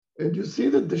And you see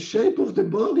that the shape of the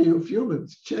body of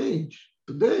humans change.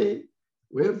 Today,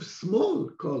 we have small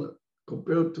colon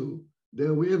compared to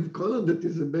then we have colon that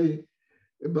is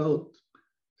about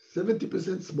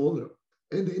 70% smaller.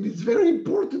 And it's very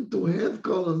important to have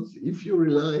colons if you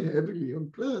rely heavily on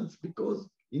plants because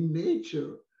in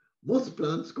nature, most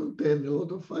plants contain a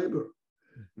lot of fiber.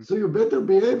 So you better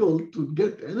be able to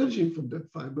get energy from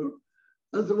that fiber.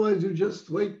 Otherwise, you just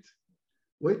wait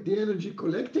the energy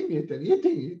collecting it and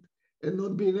eating it and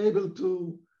not being able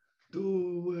to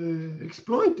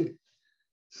exploit it.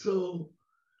 So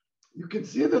you can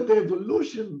see that the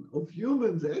evolution of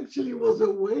humans actually was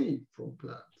away from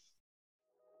plants.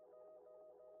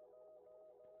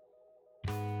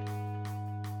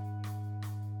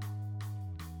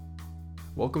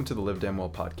 Welcome to the Live Damn Well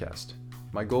podcast.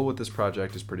 My goal with this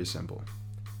project is pretty simple.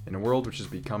 In a world which has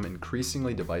become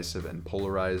increasingly divisive and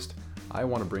polarized, I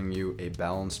want to bring you a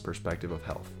balanced perspective of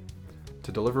health.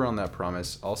 To deliver on that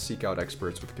promise, I'll seek out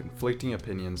experts with conflicting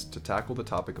opinions to tackle the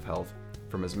topic of health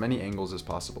from as many angles as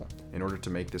possible in order to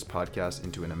make this podcast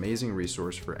into an amazing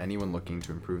resource for anyone looking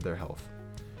to improve their health.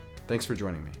 Thanks for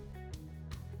joining me.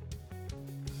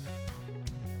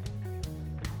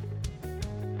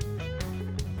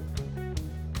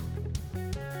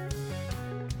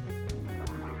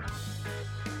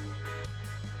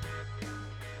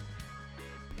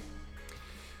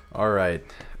 All right,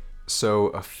 so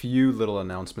a few little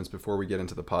announcements before we get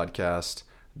into the podcast.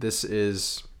 This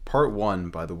is part one,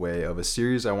 by the way, of a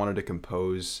series I wanted to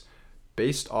compose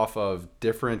based off of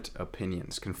different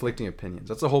opinions, conflicting opinions.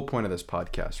 That's the whole point of this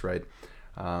podcast, right?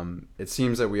 It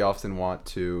seems that we often want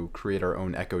to create our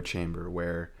own echo chamber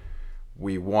where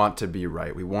we want to be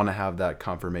right. We want to have that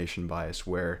confirmation bias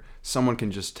where someone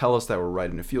can just tell us that we're right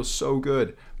and it feels so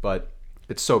good, but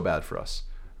it's so bad for us.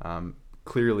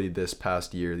 Clearly this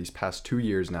past year, these past 2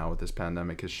 years now with this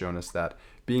pandemic has shown us that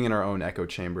being in our own echo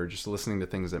chamber, just listening to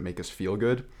things that make us feel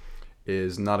good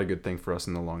is not a good thing for us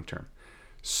in the long term.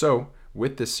 So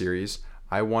with this series,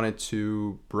 I wanted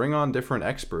to bring on different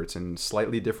experts in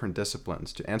slightly different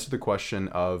disciplines to answer the question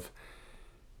of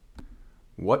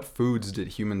what foods did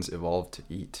humans evolve to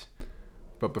eat?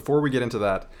 But before we get into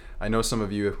that, I know some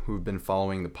of you who've been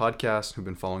following the podcast, who've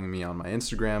been following me on my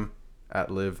Instagram, at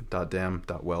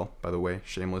live.damn.well, by the way,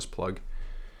 shameless plug.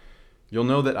 You'll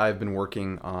know that I've been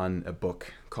working on a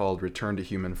book called Return to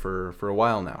Human for a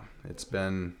while now. It's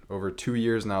been over 2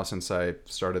 years now since I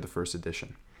started the first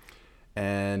edition.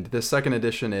 And this second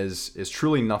edition is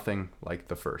truly nothing like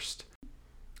the first.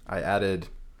 I added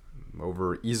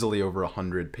easily over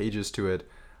 100 pages to it.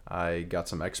 I got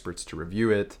some experts to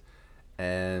review it,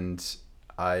 and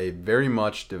I very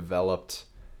much developed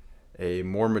a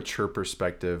more mature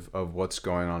perspective of what's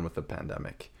going on with the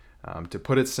pandemic. To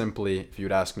put it simply, if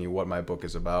you'd ask me what my book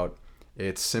is about,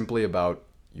 it's simply about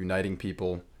uniting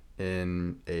people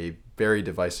in a very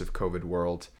divisive COVID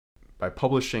world. By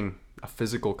publishing a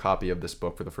physical copy of this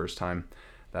book for the first time,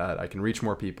 that I can reach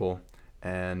more people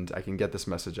and I can get this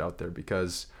message out there,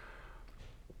 because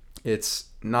it's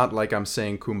not like I'm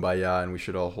saying kumbaya and we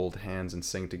should all hold hands and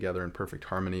sing together in perfect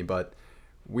harmony, but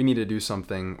we need to do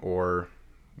something or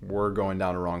we're going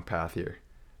down a wrong path here.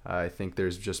 I think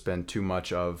there's just been too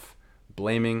much of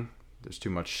blaming, there's too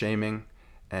much shaming,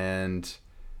 and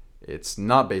it's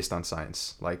not based on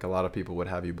science like a lot of people would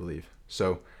have you believe.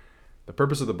 So the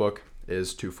purpose of the book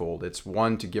is twofold. It's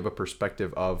one, to give a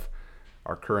perspective of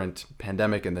our current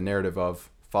pandemic and the narrative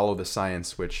of follow the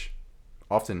science, which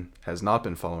often has not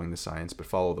been following the science, but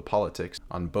follow the politics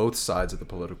on both sides of the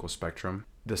political spectrum.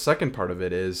 The second part of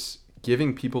it is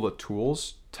giving people the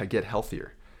tools to get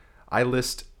healthier. I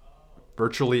list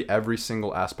virtually every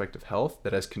single aspect of health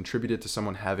that has contributed to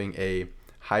someone having a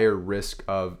higher risk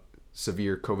of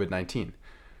severe COVID-19.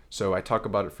 So I talk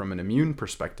about it from an immune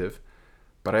perspective,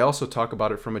 but I also talk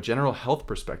about it from a general health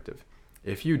perspective.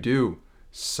 If you do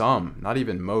some, not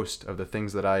even most, of the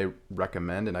things that I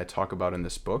recommend and I talk about in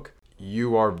this book,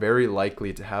 you are very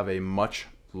likely to have a much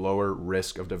lower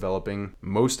risk of developing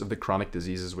most of the chronic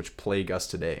diseases which plague us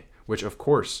today, which of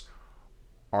course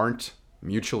aren't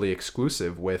mutually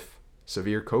exclusive with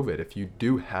severe COVID. If you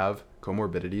do have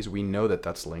comorbidities, we know that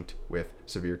that's linked with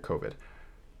severe COVID.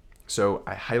 So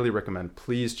I highly recommend,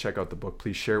 please check out the book.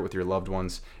 Please share it with your loved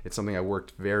ones. It's something I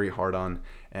worked very hard on,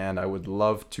 and I would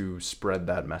love to spread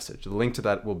that message. The link to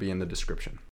that will be in the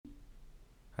description.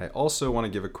 I also want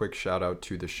to give a quick shout out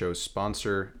to the show's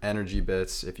sponsor, Energy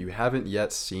Bits. If you haven't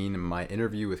yet seen my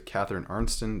interview with Catherine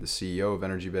Arnston, the CEO of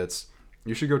Energy Bits,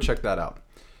 you should go check that out.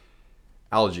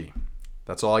 Algae.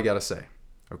 That's all I gotta say,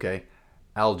 okay?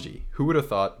 Algae. Who would have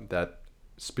thought that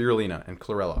spirulina and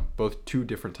chlorella, both two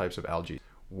different types of algae,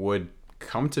 would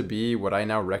come to be what I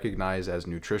now recognize as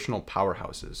nutritional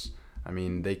powerhouses. I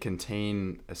mean, they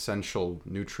contain essential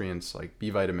nutrients like B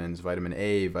vitamins, vitamin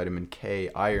A, vitamin K,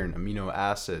 iron, amino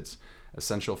acids,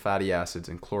 essential fatty acids,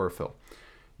 and chlorophyll.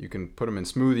 You can put them in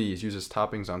smoothies, use as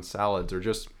toppings on salads, or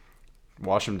just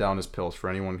wash them down as pills for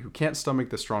anyone who can't stomach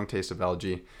the strong taste of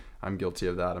algae. I'm guilty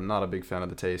of that. I'm not a big fan of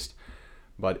the taste,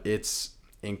 but it's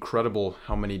incredible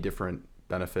how many different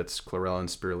benefits chlorella and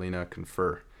spirulina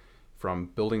confer, from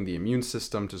building the immune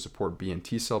system to support B and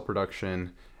T cell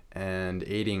production and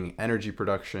aiding energy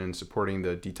production, supporting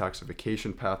the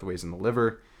detoxification pathways in the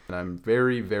liver. And I'm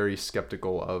very, very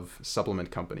skeptical of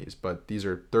supplement companies, but these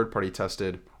are third-party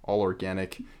tested, all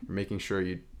organic. You're making sure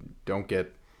you don't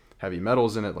get heavy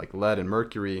metals in it like lead and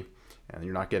mercury, and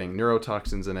you're not getting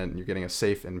neurotoxins in it, and you're getting a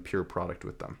safe and pure product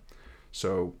with them.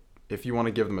 So if you want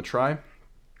to give them a try,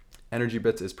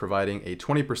 EnergyBits is providing a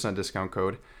 20% discount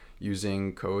code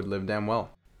using code LiveDamnWell.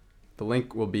 The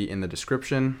link will be in the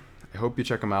description. I hope you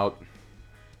check them out.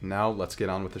 Now let's get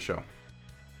on with the show.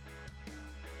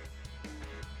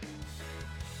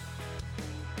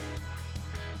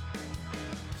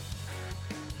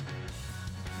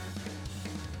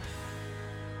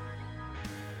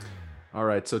 All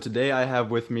right, so today I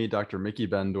have with me Dr. Mickey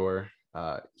Bendor.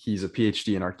 He's a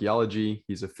PhD in archaeology.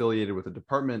 He's affiliated with the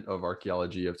Department of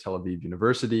Archaeology of Tel Aviv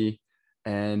University,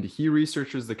 and he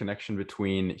researches the connection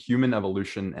between human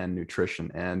evolution and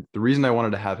nutrition. And the reason I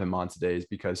wanted to have him on today is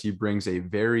because he brings a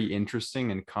very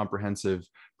interesting and comprehensive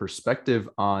perspective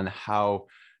on how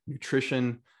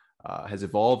nutrition has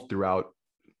evolved throughout,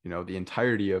 the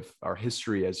entirety of our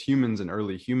history as humans and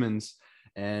early humans.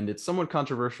 And it's somewhat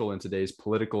controversial in today's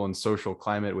political and social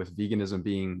climate, with veganism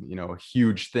being, a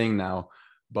huge thing now.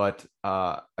 But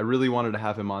I really wanted to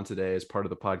have him on today as part of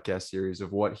the podcast series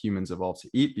of what humans evolved to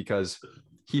eat, because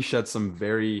he shed some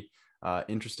very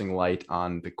interesting light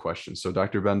on the question. So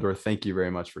Dr. Bendor, thank you very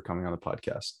much for coming on the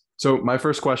podcast. So my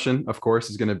first question, of course,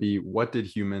 is going to be, what did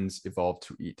humans evolve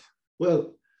to eat?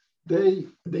 Well, they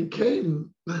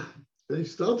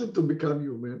started to become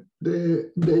human. They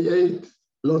ate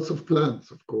lots of plants,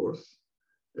 of course,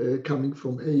 coming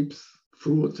from apes,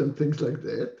 fruits, and things like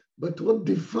that. But what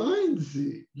defines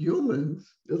the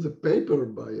humans, there's a paper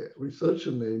by a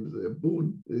researcher named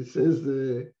Boone. It says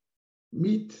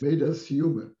meat made us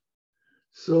human.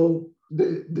 So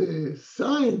the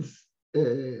science,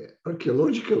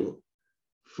 archaeological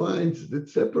finds that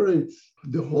separates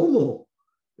the Homo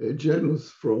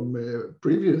genus from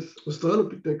previous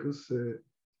Australopithecus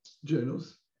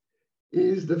genus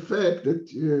is the fact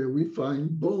that we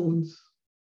find bones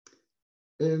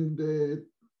and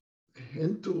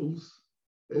hand tools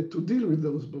to deal with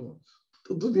those bones,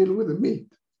 to deal with the meat,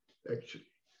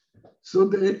 actually. So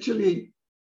the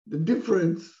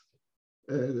difference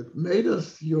that made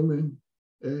us human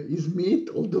is meat,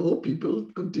 although people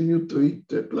continue to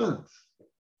eat plants.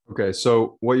 Okay,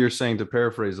 so what you're saying, to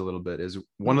paraphrase a little bit, is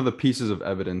one of the pieces of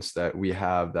evidence that we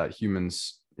have that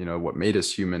humans, what made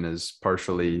us human is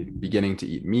partially beginning to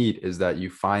eat meat, is that you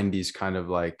find these kind of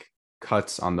like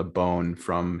cuts on the bone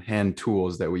from hand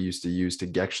tools that we used to use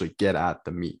to actually get at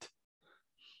the meat.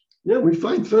 Yeah,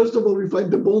 first of all, we find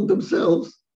the bone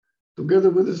themselves together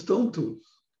with the stone tools.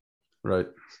 Right.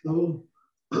 So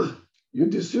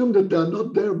you'd assume that they're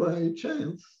not there by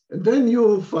chance. And then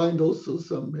you find also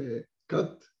some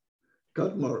cut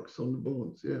marks on the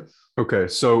bones, yes. Okay,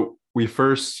 so we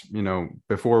first,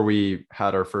 before we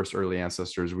had our first early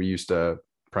ancestors, we used to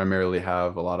primarily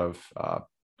have a lot of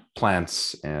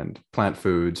plants and plant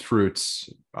foods, fruits,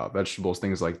 vegetables,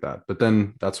 things like that. But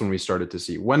then that's when we started to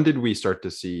see. When did we start to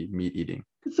see meat eating?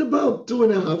 It's about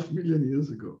 2.5 million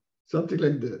years ago, something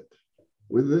like that,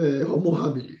 with Homo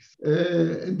habilis.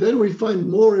 And then we find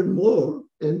more and more,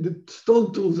 and the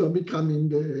stone tools are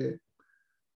becoming,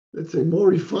 let's say, more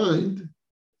refined,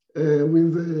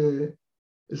 with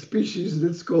a species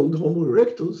that's called Homo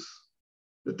erectus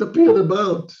that appeared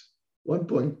about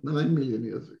 1.9 million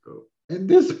years ago. And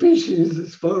this species,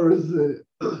 as far as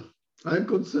I'm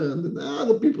concerned, and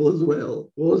other people as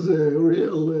well, was a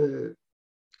real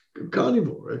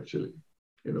carnivore, actually,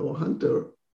 hunter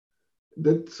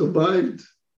that survived.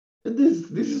 And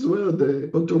this is where the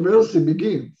controversy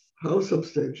begins, how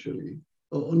substantially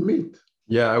on meat.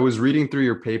 Yeah, I was reading through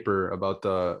your paper about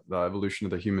the evolution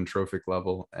of the human trophic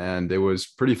level, and it was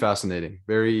pretty fascinating.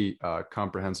 Very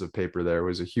comprehensive paper there. It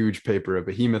was a huge paper, a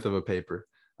behemoth of a paper.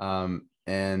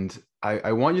 And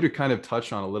I want you to kind of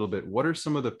touch on a little bit, what are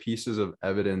some of the pieces of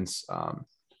evidence,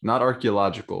 not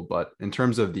archaeological, but in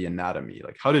terms of the anatomy?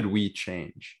 Like, how did we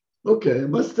change? Okay, I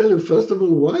must tell you, first of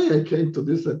all, why I came to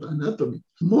this anatomy.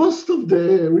 Most of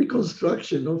the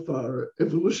reconstruction of our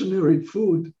evolutionary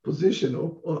food position, or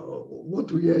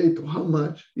what we ate or how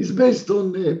much, is based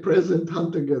on present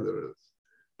hunter-gatherers.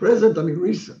 Present, I mean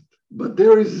recent. But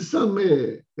there is some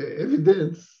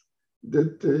evidence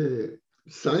that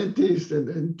scientists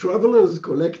and travelers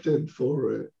collected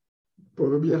for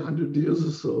probably 100 years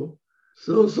or so.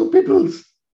 So people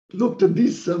looked at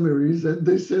these summaries and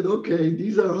they said, okay,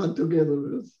 these are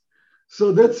hunter-gatherers.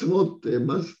 So that's what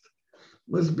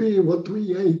must be what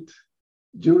we ate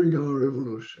during our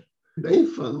evolution. They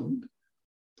found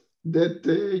that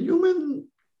human,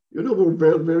 were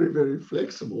very, very, very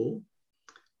flexible,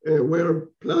 where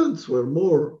plants were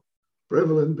more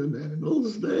prevalent than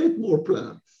animals, they ate more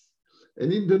plants.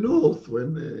 And in the north,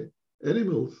 when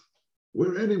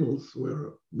animals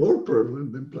were more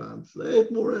prevalent than plants, they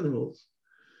ate more animals.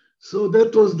 So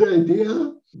that was the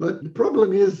idea. But the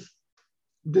problem is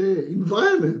the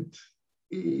environment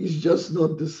is just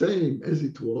not the same as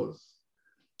it was.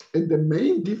 And the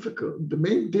main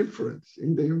difference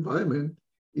in the environment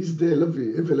is the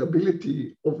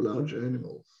availability of large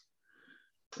animals.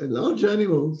 And large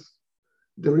animals,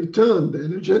 the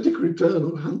energetic return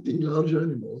of hunting large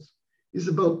animals is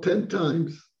about 10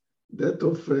 times that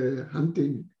of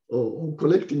hunting or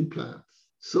collecting plants.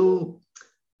 So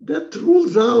that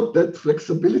rules out that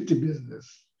flexibility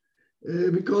business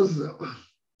because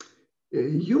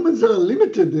humans are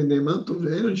limited in the amount of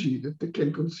energy that they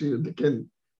can consume, they can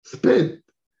spend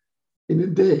in a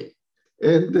day.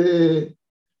 And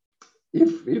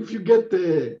if you get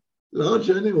large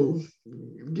animals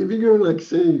giving you, like,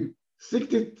 say,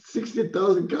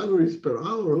 60,000 calories per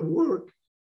hour of work,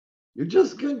 you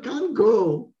just can't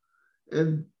go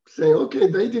and say, okay,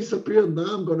 they disappeared,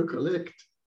 now I'm going to collect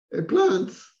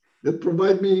plants that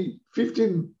provide me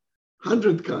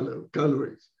 1,500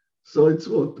 calories. So it's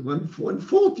what,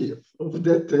 1/40th of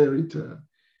that return,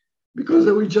 because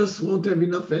we just won't have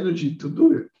enough energy to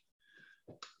do it.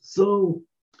 So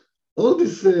all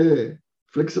this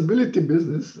flexibility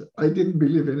business, I didn't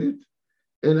believe in it.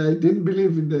 And I didn't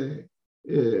believe in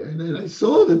and then I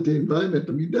saw that the environment,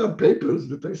 I mean, there are papers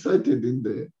that I cited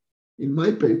in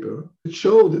my paper that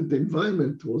show that the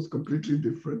environment was completely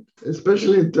different,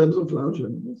 especially in terms of large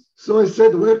animals. So I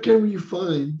said, where can we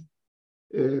find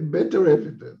better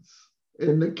evidence?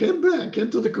 And I came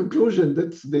to the conclusion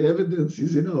that the evidence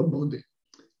is in our body.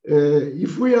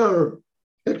 If we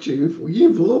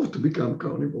evolved to become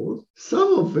carnivores,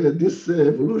 some of this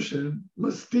evolution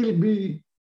must still be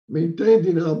maintained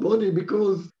in our body,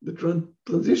 because the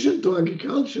transition to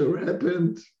agriculture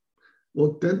happened,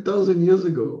 10,000 years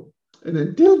ago. And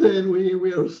until then,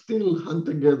 we are still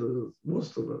hunter-gatherers,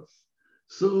 most of us.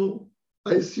 So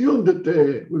I assume that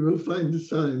we will find the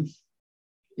signs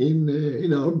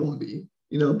in our body,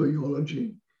 in our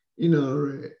biology, in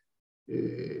our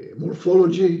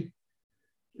morphology,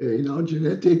 in our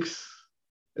genetics,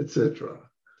 etc.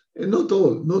 And not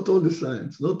all the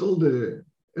science, not all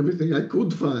everything I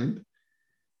could find,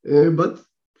 but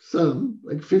some,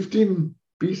 like 15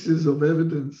 pieces of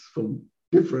evidence from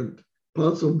different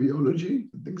parts of biology.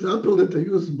 The example that I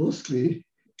use mostly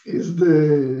is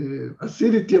the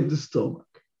acidity of the stomach.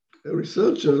 A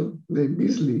researcher named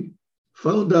Beasley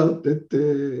found out that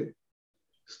the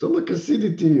stomach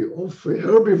acidity of a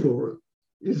herbivore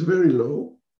is very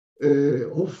low,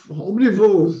 of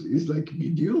omnivores is like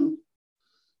medium,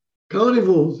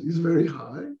 carnivores is very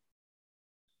high,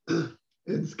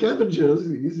 and scavengers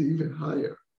is even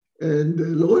higher. And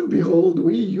lo and behold,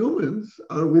 we humans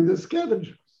are with the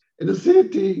scavengers. And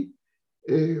acidity,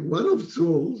 one of its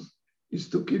roles is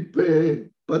to keep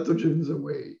pathogens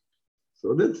away.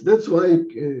 So that's why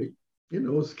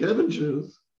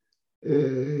scavengers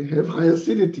have high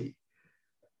acidity.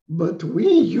 But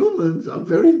we humans are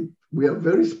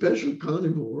very special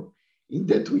carnivore in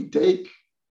that we take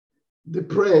the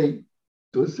prey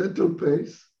to a central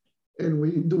place and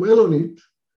we dwell on it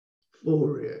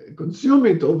for consume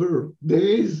it over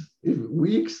days,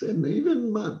 weeks, and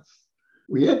even months.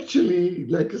 We actually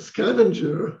like a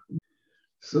scavenger.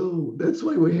 So that's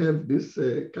why we have this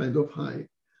kind of high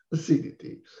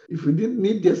acidity. If we didn't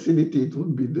need the acidity, it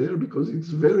wouldn't be there, because it's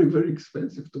very, very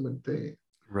expensive to maintain.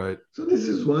 Right. So this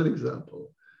is one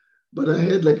example. But I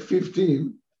had like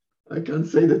 15. I can't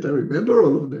say that I remember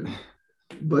all of them.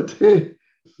 But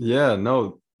yeah,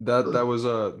 no, that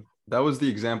was the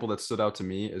example that stood out to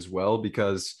me as well,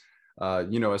 because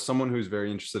as someone who's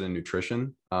very interested in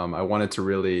nutrition, I wanted to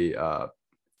really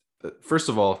first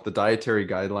of all, the dietary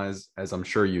guidelines, as I'm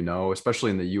sure you know,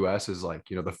 especially in the US, is like,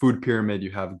 the food pyramid.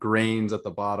 You have grains at the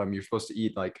bottom. You're supposed to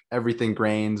eat like everything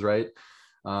grains, right?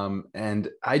 And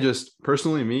I just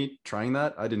personally, me trying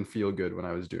that, I didn't feel good when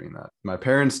I was doing that. My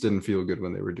parents didn't feel good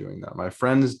when they were doing that. My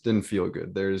friends didn't feel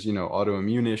good. There's,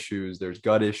 autoimmune issues, there's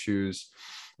gut issues.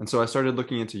 And so I started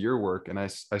looking into your work, and I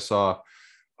saw,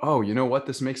 oh, you know what?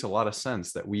 This makes a lot of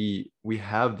sense that we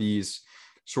have these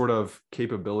sort of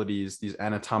capabilities, these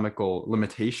anatomical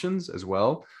limitations as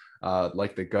well,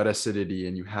 like the gut acidity,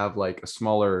 and you have like a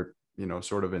smaller,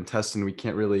 sort of intestine. We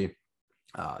can't really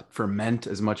ferment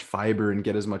as much fiber and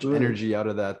get as much energy out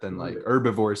of that than like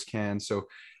herbivores can. So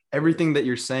everything that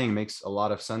you're saying makes a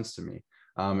lot of sense to me.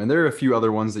 And there are a few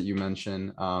other ones that you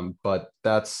mentioned, but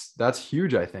that's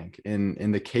huge, I think,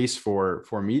 in the case for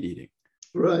meat eating.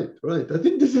 Right. I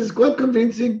think this is quite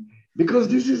convincing because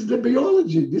this is the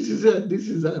biology. This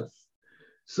is us.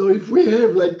 So if we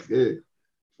have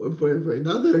for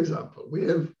another example, we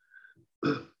have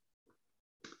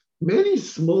many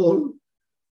small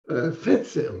fat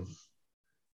cells.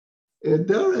 And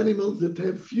there are animals that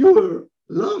have fewer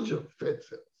larger fat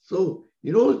cells. So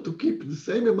in order to keep the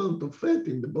same amount of fat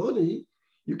in the body,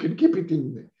 you can keep it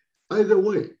in either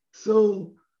way.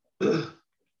 So the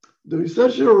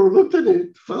researcher who looked at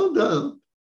it found out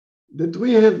that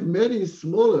we have many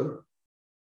smaller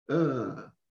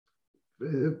fat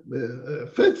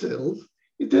cells.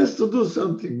 It has to do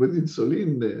something with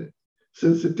insulin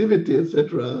sensitivity,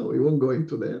 etc. We won't go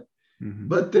into that. Mm-hmm.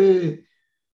 But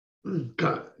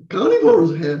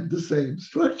carnivores have the same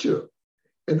structure,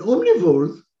 and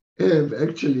omnivores have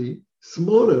actually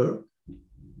smaller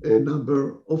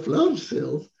number of large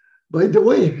cells. By the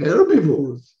way,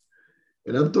 herbivores,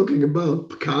 and I'm talking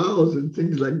about cows and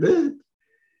things like that,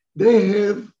 they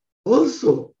have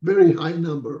also very high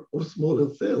number of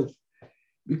smaller cells,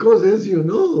 because as you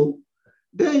know,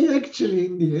 they actually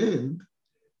in the end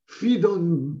feed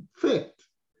on fat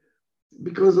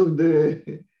because of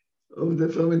the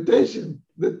fermentation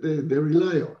that they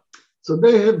rely on. So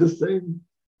they have the same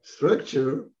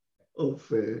structure of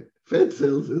fat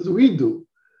cells as we do,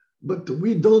 but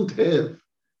we don't have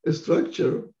a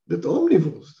structure that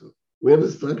omnivores do. We have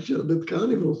a structure that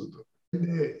carnivores do.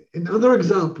 And, another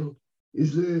example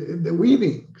is the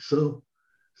weaning. So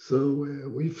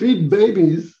we feed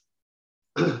babies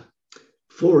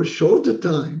for a shorter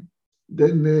time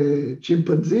than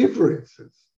chimpanzee, for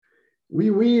instance. We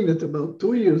wean at about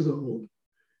 2 years old,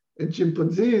 and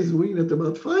chimpanzees wean at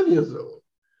about 5 years old.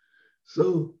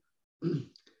 So, and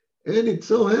it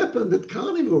so happened that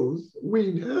carnivores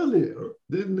wean earlier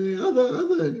than the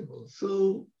other animals.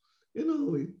 So,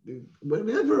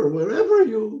 wherever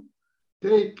you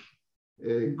take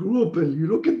a group and you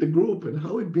look at the group and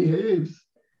how it behaves,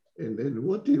 and then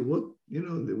what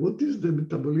is the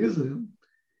metabolism,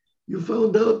 you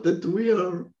found out that we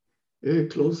are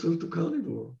closer to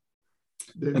carnivore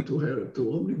than to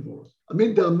omnivores. I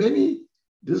mean,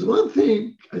 there's one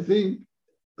thing I think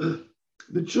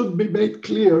that should be made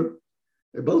clear.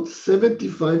 About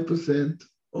 75%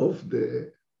 of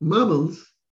the mammals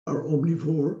are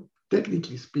omnivore,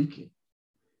 technically speaking.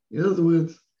 In other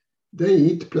words, they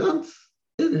eat plants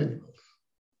and animals.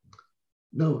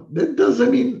 Now, that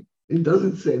doesn't mean, it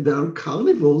doesn't say there are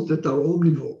carnivores that are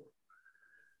omnivore.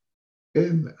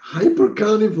 And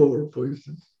hypercarnivore, for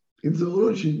instance, in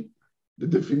zoology, the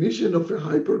definition of a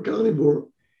hypercarnivore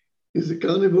is a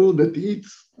carnivore that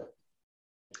eats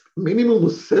minimum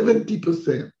of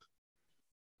 70%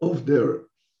 of their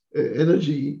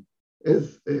energy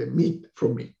as meat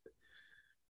from meat.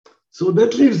 So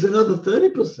that leaves another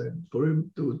 30% for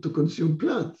him to consume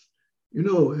plants.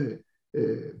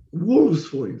 Wolves,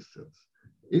 for instance,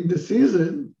 in the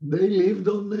season, they lived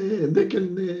on, they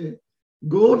can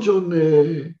gorge on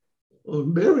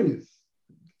berries.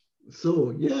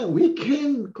 So yeah, we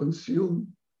can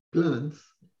consume plants.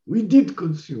 We did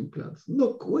consume plants,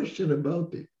 no question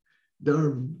about it. There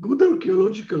are good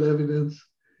archaeological evidence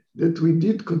that we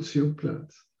did consume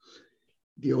plants.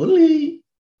 The only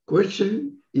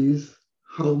question is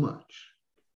how much.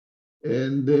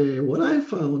 And what I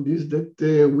found is that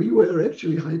we were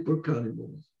actually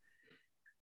hypercarnivores.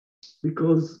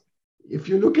 Because if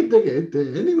you look at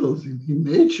the animals in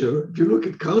nature, if you look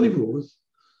at carnivores,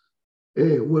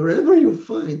 wherever you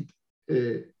find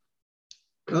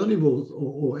carnivores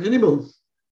or animals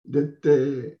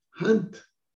that hunt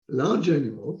large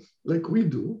animals like we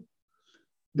do,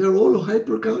 they're all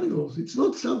hypercarnivores. It's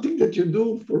not something that you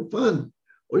do for fun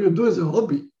or you do as a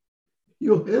hobby.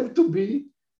 You have to be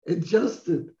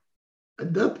adjusted,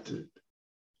 adapted,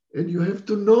 and you have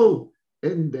to know.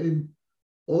 And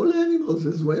all animals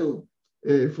as well,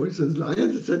 for instance,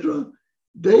 lions, etc.,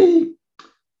 they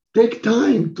take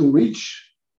time to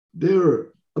reach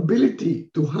their ability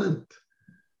to hunt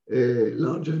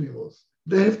large animals.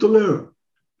 They have to learn.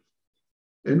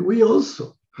 And we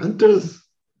also, hunters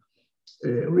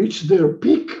reach their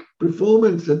peak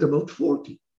performance at about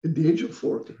 40, at the age of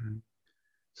 40. Mm-hmm.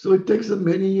 So it takes them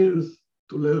many years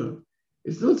to learn.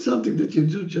 It's not something that you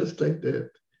do just like that.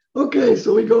 Okay,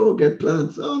 so we go get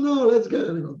plants. Oh no, let's get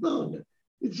animals. No,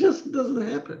 it just doesn't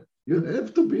happen. You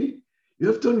have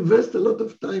to invest a lot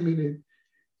of time in it,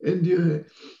 and you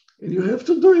have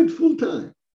to do it full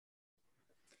time.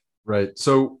 Right.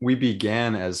 So we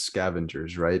began as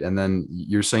scavengers, right? And then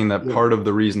you're saying that part of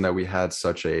the reason that we had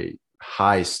such a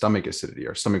high stomach acidity,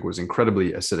 our stomach was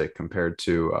incredibly acidic compared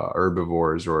to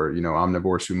herbivores or,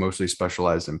 omnivores who mostly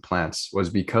specialized in plants, was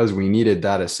because we needed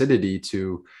that acidity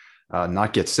to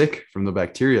not get sick from the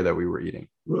bacteria that we were eating.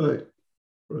 Right.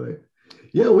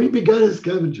 Yeah, we began as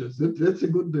scavengers. That's a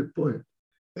good point.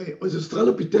 As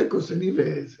Australopithecus and even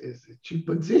as a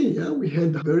chimpanzee, we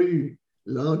had a very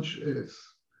large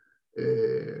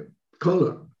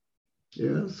colon,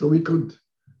 so we could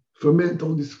ferment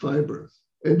all these fibers.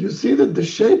 And you see that the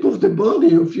shape of the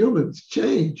body of humans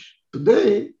change.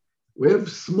 Today, we have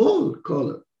small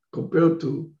colon compared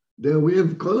to we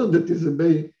have colon that is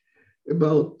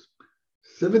about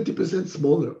 70%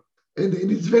 smaller. And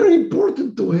it's very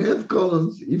important to have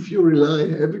colons if you rely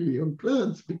heavily on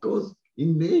plants, because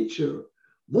in nature,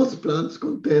 most plants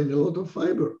contain a lot of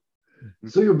fiber. Mm-hmm.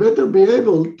 So you better be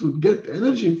able to get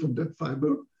energy from that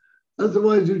fiber.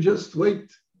 Otherwise, you just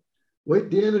wait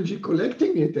the energy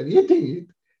collecting it and eating it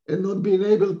and not being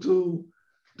able to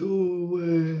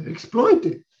exploit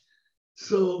it.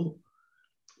 So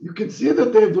you can see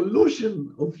that the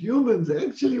evolution of humans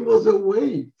actually was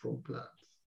away from plants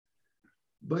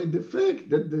by the fact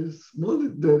that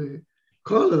the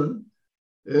colon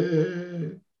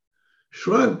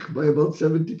shrunk by about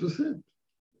 70%.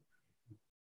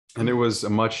 And it was a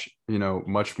much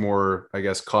more, I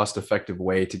guess, cost-effective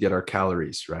way to get our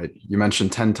calories, right? You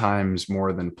mentioned 10 times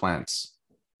more than plants.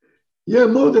 Yeah,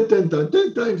 more than 10 times.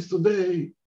 10 times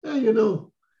today, there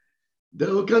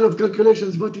are all kind of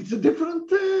calculations, but it's a different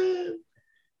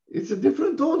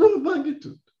order of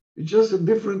magnitude. It's just a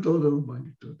different order of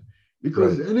magnitude.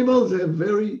 Because animals have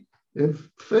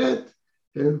fat,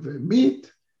 have meat,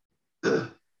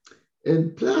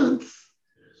 and plants.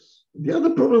 The other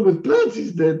problem with plants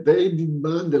is that they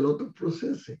demand a lot of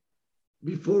processing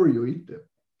before you eat them.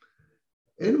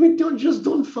 And we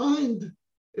don't find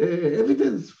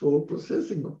evidence for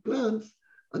processing of plants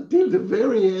until the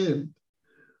very end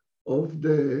of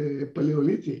the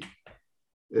Paleolithic.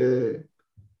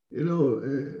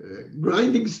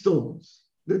 Grinding stones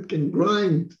that can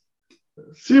grind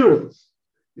cereals,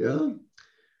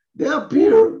 they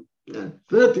appear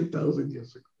 30,000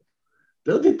 years ago.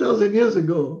 30,000 years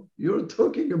ago, you're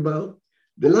talking about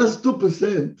the last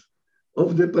 2%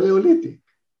 of the Paleolithic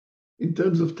in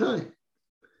terms of time.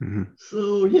 Mm-hmm.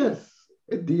 So yes,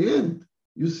 at the end,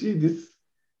 you see this,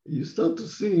 you start to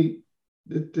see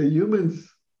that the humans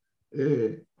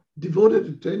devoted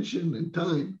attention and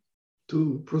time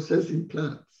to processing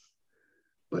plants,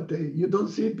 but you don't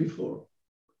see it before.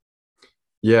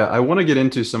 Yeah, I want to get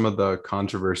into some of the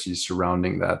controversies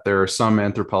surrounding that. There are some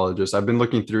anthropologists. I've been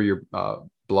looking through your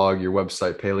blog, your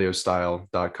website,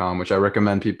 paleostyle.com, which I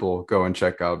recommend people go and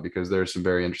check out because there are some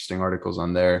very interesting articles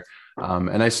on there.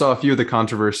 And I saw a few of the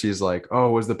controversies like, oh,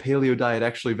 was the paleo diet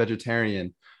actually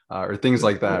vegetarian or things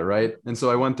like that, right? And so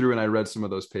I went through and I read some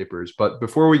of those papers. But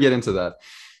before we get into that,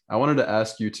 I wanted to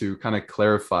ask you to kind of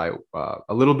clarify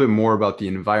a little bit more about the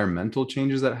environmental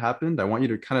changes that happened. I want you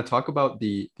to kind of talk about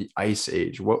the Ice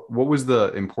Age. What was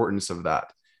the importance of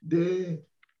that? The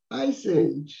Ice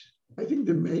Age, I think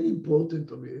the main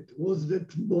importance of it was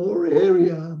that more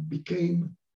area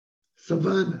became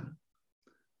savanna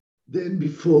than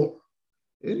before.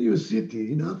 And you see it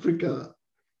in Africa,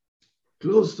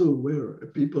 close to where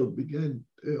people began,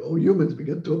 or humans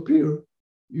began to appear,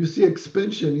 you see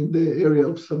expansion in the area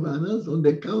of savannas on the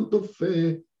account of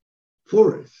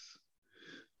forests.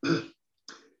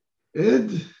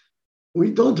 And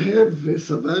we don't have a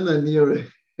savanna near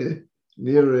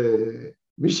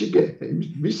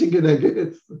Michigan, I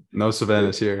guess. No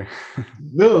savannas here.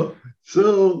 No.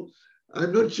 So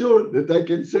I'm not sure that I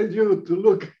can send you to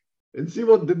look and see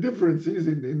what the difference is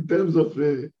in terms of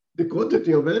the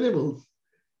quantity of animals.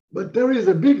 But there is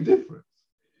a big difference.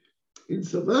 In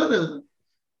savanna,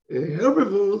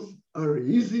 herbivores are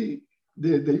easy.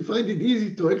 They find it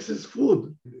easy to access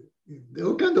food. There are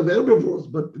all kinds of herbivores,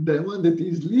 but the one that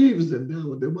eats leaves and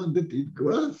the one that eats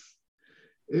grass.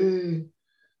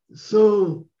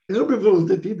 So herbivores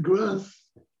that eat grass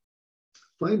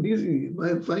find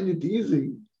it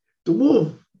easy to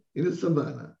move in a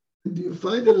savanna. And you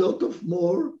find a lot of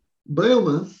more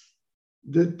biomass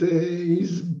that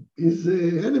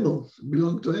animals,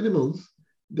 belong to animals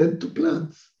than to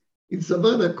plants in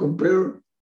savanna compared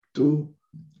to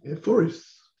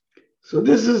forests. So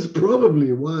this is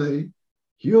probably why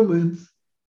humans,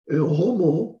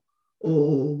 Homo,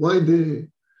 or why the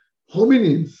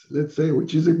hominins, let's say,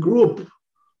 which is a group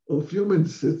of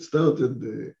humans that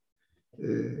started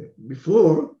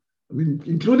before, I mean,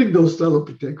 including those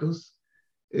Australopithecus,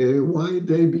 why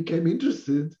they became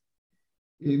interested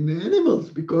in animals,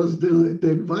 because the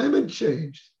environment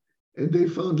changed and they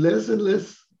found less and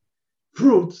less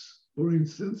fruits, for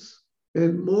instance,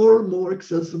 and more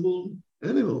accessible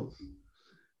animals.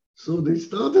 So they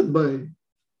started by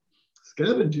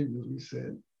scavenging, as we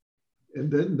said,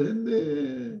 and then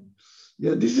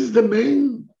this is the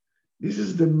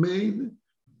main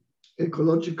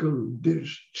ecological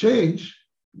change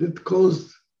that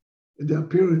caused the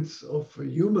appearance of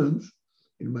humans,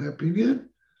 in my opinion.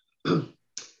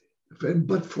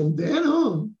 But from then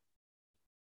on,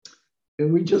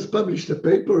 and we just published a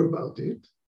paper about it,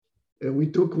 and we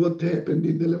took what happened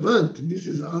in the Levant, and this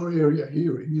is our area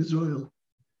here in Israel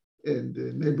and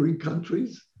neighboring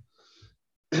countries.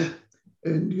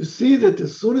 And you see that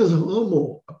as soon as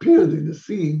Homo appeared in the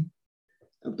scene,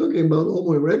 I'm talking about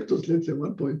Homo erectus, let's say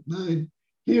 1.9.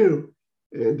 Here,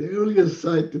 the earliest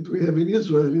site that we have in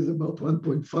Israel is about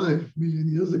 1.5 million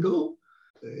years ago.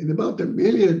 In about 1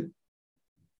 million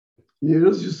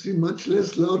years, you see much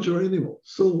less larger animals.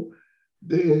 So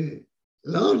the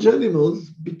large animals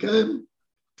began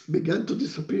to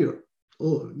disappear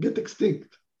or get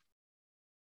extinct.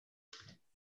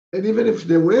 And even if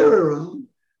they were around,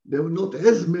 there were not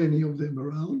as many of them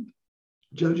around,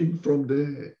 judging from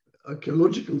the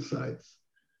archaeological sites.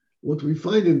 What we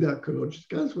find in the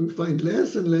archaeological sites, we find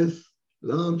less and less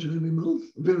large animals,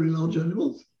 very large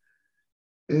animals,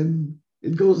 and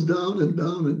it goes down and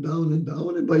down and down and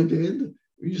down, and by the end,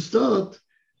 you start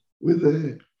with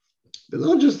the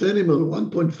largest animal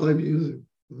 1.5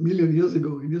 million years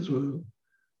ago in Israel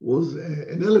was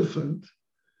an elephant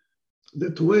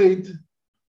that weighed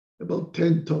about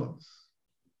 10 tons.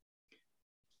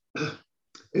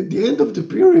 At the end of the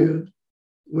period,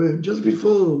 where just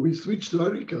before we switched to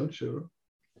agriculture,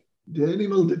 the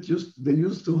animal that they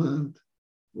used to hunt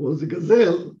was a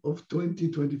gazelle of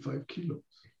 20-25 kilos.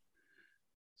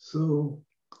 So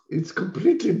it's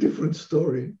completely different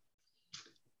story.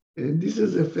 And this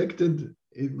has affected,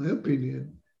 in my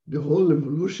opinion, the whole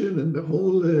evolution and the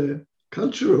whole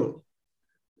cultural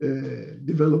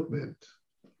development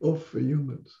of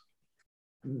humans.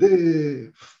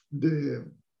 The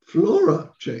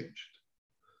flora changed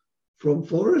from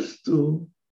forest to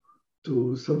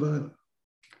savanna.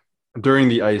 During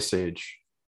the Ice Age.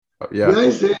 The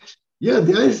Ice Age,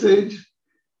 the Ice Age,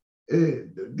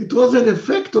 it was an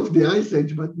effect of the Ice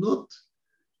Age, but not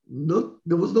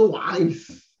there was no ice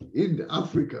in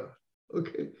Africa.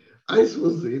 Okay, ice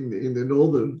was in the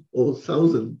northern or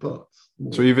southern parts.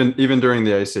 More. So even during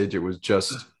the Ice Age, it was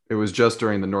just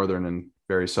during the northern and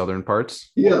very southern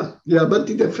parts. Yeah, but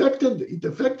it affected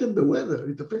the weather.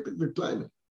 It affected the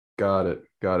climate. Got it.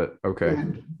 Okay.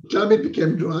 And climate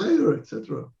became drier,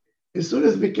 etc. As soon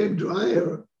as it became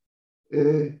drier,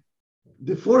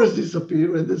 the forest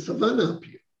disappeared and the savanna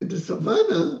appeared. And the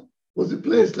savanna was a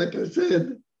place, like I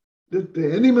said, that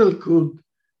the animal could.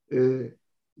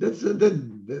 That's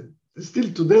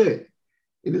still today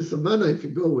in the savanna. If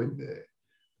you go in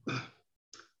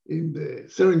the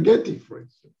Serengeti, for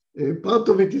instance, part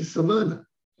of it is savanna,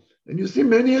 and you see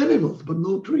many animals but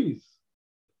no trees.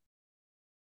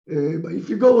 But if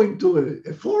you go into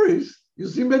a forest, you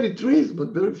see many trees but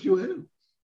very few animals,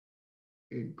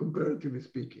 comparatively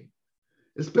speaking,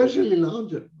 especially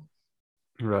large animals.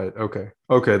 Right.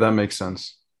 Okay. That makes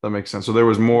sense. So there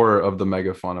was more of the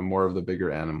megafauna, more of the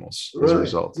bigger animals as a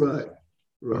result. Right.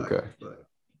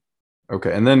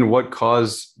 Okay. And then what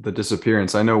caused the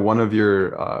disappearance? I know one of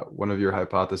your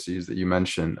hypotheses that you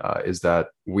mentioned is that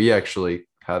we actually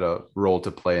had a role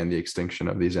to play in the extinction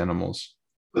of these animals.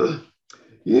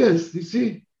 Yes, you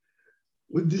see,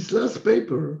 with this last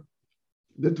paper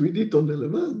that we did on the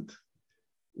Levant,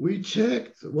 we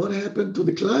checked what happened to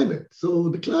the climate. So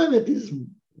the climate is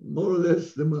more or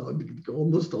less the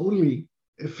almost only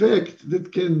effect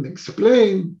that can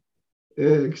explain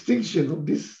extinction of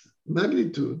this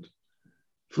magnitude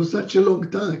for such a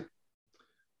long time.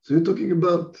 So you're talking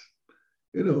about,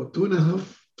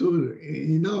 2.5 to,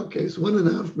 in our case,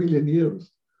 1.5 million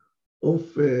years of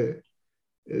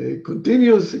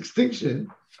continuous extinction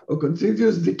or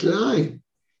continuous decline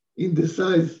in the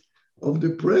size of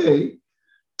the prey.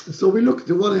 So we looked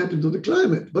at what happened to the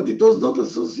climate, but it was not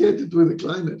associated with the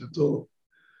climate at all.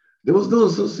 There was no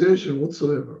association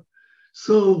whatsoever.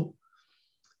 So,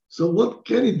 so what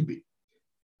can it be?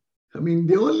 I mean,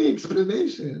 the only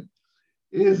explanation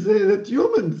is that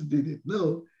humans did it.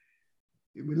 No,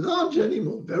 with large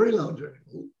animal, very large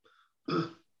animal,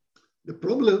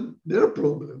 their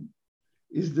problem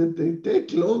is that they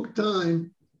take long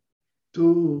time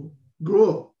to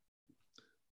grow.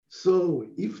 So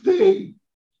if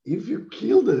you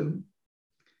kill them,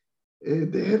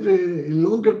 they have a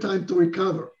longer time to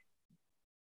recover.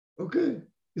 Okay,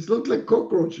 it's not like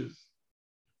cockroaches.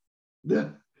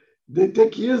 They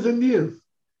take years and years.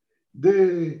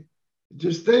 The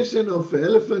gestation of an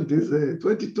elephant is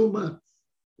 22 months,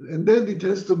 and then it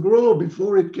has to grow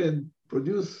before it can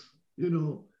produce,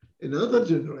 another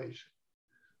generation.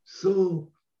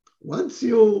 So once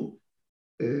you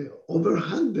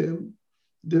overhunt them,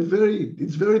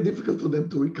 it's very difficult for them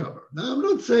to recover. Now, I'm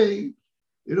not saying,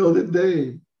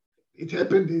 that it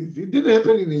didn't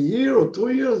happen in a year or 2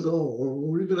 years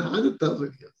or even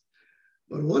 100,000 years.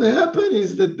 But what happened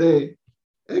is that they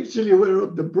actually were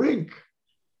at the brink,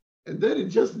 and then it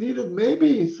just needed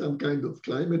maybe some kind of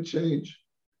climate change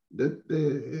that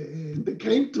they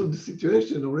came to the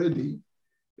situation already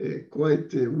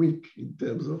quite weak in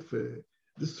terms of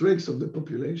the strength of the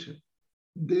population.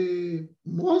 The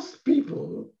most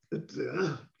people that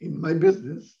in my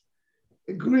business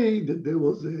agree that there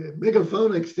was a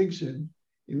megafauna extinction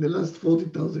in the last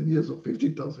 40,000 years or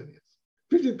 50,000 years.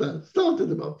 50,000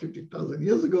 started about 50,000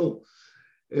 years ago.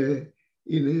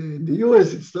 In the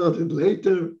US, it started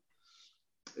later.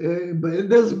 But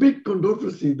there's a big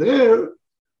controversy there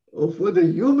of whether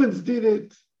humans did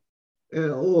it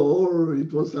or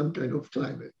it was some kind of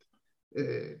climate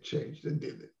change that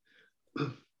did it.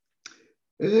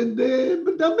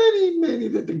 But there are many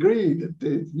that agree that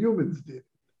humans did it.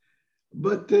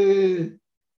 But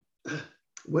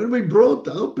when we brought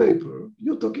our paper,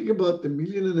 you're talking about 1.5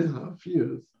 million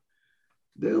years,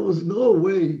 there was no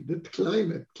way that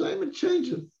climate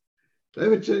changes.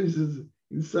 Climate changes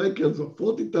in cycles of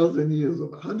 40,000 years,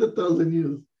 of 100,000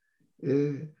 years.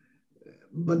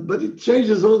 But it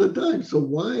changes all the time. So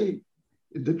why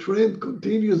the trend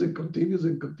continues and continues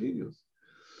and continues?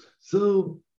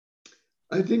 So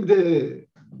I think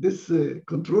this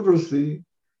controversy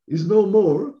is no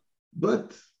more,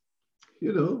 but,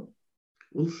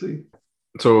 we'll see.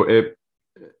 So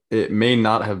it may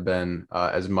not have been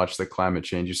as much the climate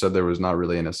change. You said there was not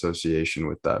really an association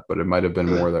with that, but it might have been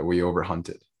more that we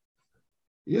overhunted.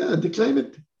 Yeah, the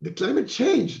climate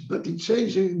changed, but it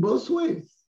changed in both ways.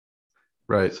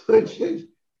 Right. So it changed.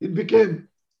 It became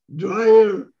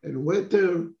drier and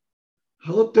wetter,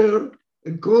 hotter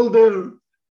and colder.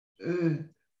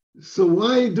 So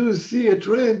why do you see a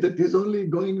trend that is only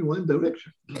going in one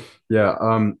direction? Yeah,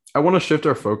 I want to shift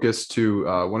our focus to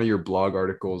one of your blog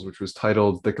articles, which was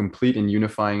titled "The Complete and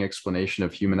Unifying Explanation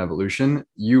of Human Evolution."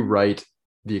 You write,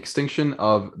 "The extinction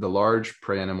of the large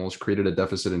prey animals created a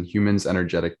deficit in humans'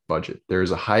 energetic budget. There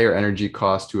is a higher energy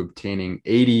cost to obtaining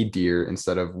 80 deer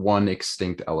instead of one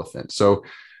extinct elephant." So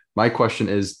my question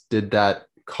is, did that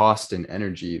cost in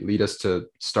energy lead us to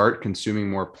start consuming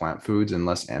more plant foods and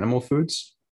less animal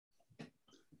foods?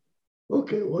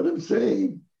 Okay, what I'm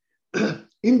saying,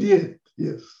 in the end,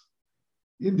 yes.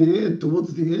 In the end,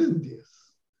 towards the end, yes.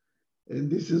 And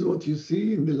this is what you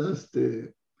see in the last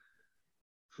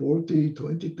 40,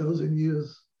 20,000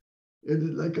 years.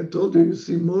 And like I told you, you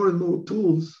see more and more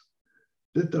tools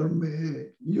that are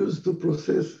used to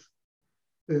process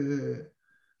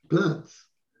plants.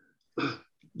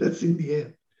 That's in the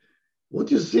end. What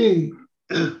you see,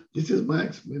 this is my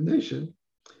explanation,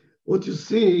 what you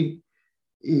see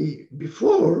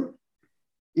before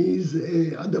is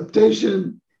an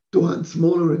adaptation to hunt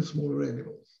smaller and smaller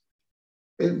animals.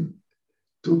 And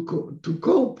to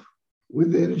cope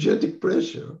with the energetic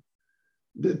pressure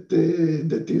that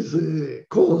is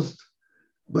caused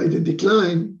by the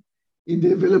decline in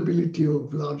the availability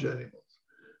of large animals.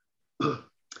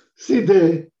 See,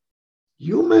 the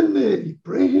human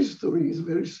prehistory is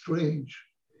very strange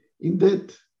in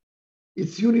that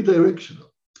it's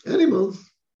unidirectional. Animals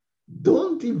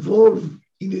don't evolve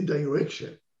in a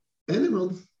direction.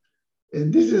 Animals,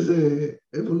 and this is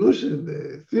evolution,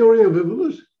 the theory of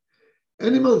evolution,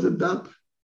 animals adapt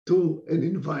to an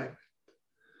environment.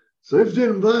 So if the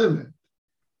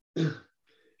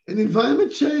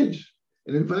environment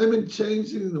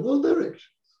changes in all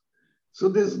directions. So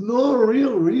there's no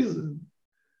real reason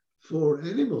for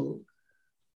animal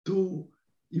to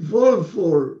evolve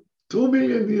for 2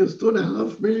 million years,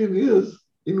 2.5 million years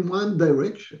in one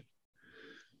direction.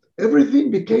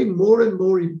 Everything became more and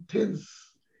more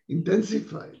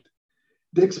intensified.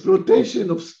 The exploitation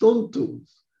of stone tools,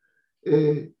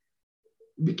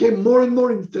 became more and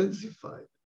more intensified.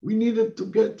 We needed to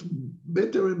get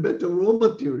better and better raw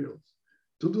materials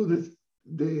to do this.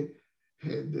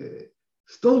 The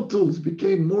stone tools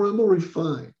became more and more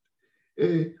refined.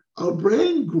 Our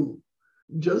brain grew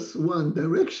just one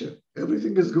direction.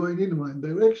 Everything is going in one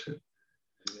direction.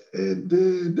 And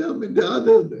the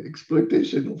other, the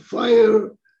exploitation of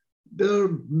fire, there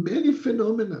are many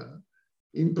phenomena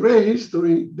in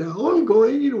prehistory, they're all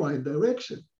going in one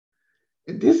direction.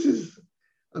 And this is,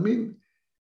 I mean,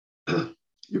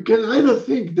 you can either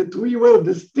think that we were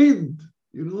destined,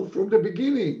 from the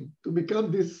beginning to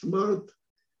become this smart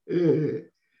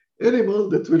animal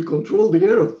that will control the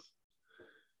earth.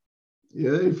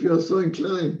 Yeah, if you are so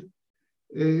inclined.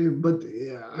 But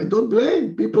I don't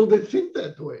blame people that think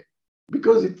that way,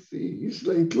 because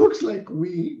it looks like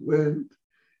we went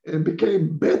and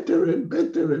became better and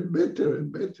better and better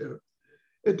and better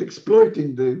at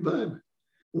exploiting the environment.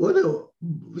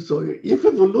 So if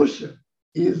evolution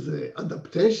is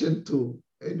adaptation to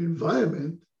an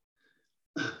environment,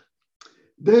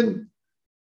 then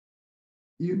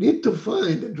you need to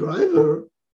find a driver,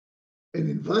 an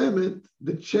environment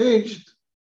that changed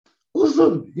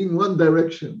also in one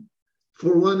direction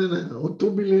for 1.5 or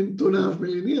 2 million, 2.5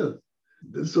 million years.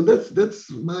 So that's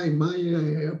my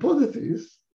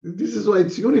hypothesis. This is why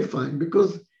it's unifying,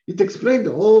 because it explained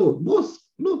not all,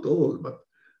 but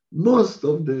most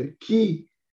of the key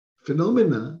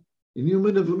phenomena in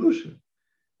human evolution.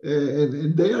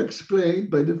 And they are explained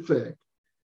by the fact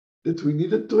that we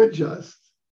needed to adjust,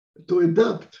 to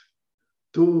adapt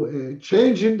to a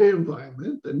change in the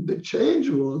environment. And the change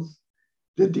was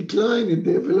the decline in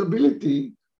the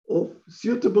availability of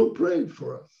suitable prey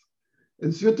for us.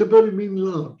 And suitable means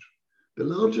large. The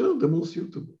larger, the more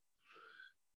suitable.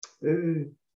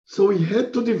 So we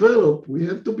had to develop, we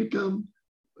have to become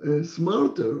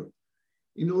smarter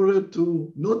in order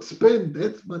to not spend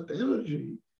that much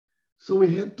energy. So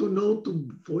we had to know,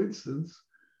 for instance,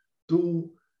 to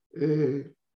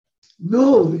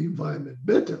know the environment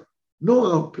better, know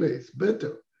our place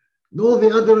better, know the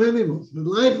other animals, the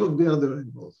life of the other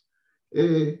animals,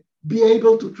 be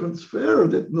able to transfer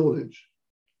that knowledge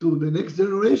to the next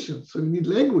generation. So you need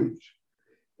language.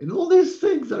 And all these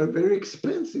things are very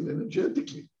expensive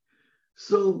energetically.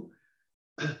 So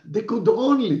they could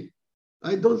only,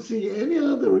 I don't see any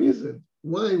other reason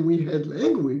why we had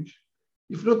language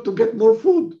if not to get more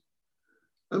food.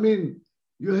 I mean,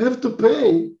 you have to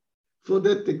pay for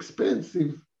that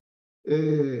expensive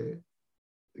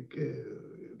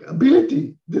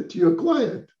ability that you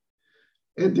acquired.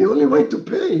 And the only way to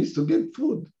pay is to get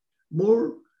food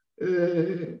more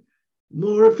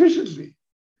efficiently.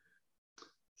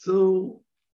 So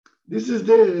this is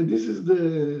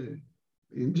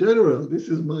in general, this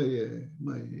is my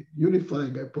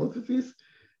unifying hypothesis.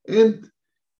 And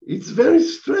it's very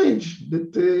strange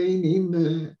that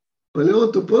in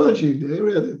paleoanthropology, the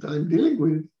area that I'm dealing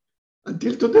with,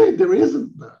 until today, there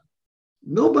isn't none.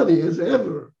 Nobody has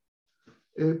ever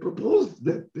proposed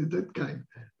that kind.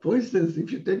 For instance,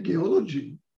 if you take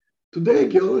geology, today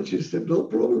geologists have no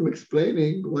problem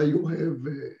explaining why you have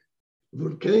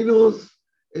volcanoes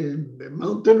and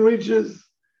mountain ridges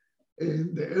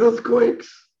and the earthquakes.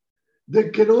 They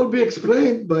can all be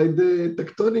explained by the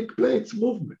tectonic plates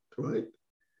movement, right?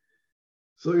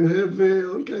 So you have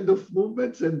all kinds of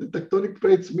movements, and the tectonic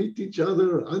plates meet each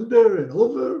other under and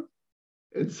over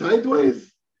and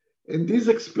sideways, and this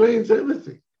explains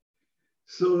everything.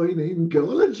 So in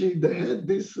geology, they had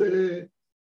this, like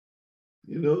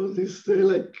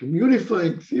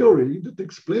unifying theory that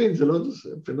explains a lot of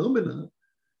phenomena,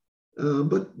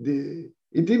 but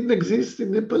it didn't exist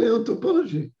in the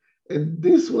paleoanthropology. And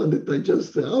this one that I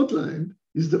just outlined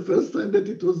is the first time that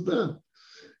it was done.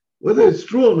 Whether it's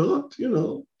true or not, it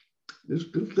will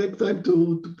take time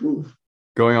to prove.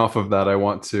 Going off of that, I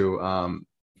want to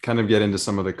kind of get into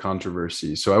some of the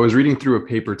controversy. So I was reading through a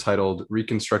paper titled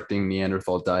Reconstructing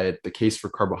Neanderthal Diet, The Case for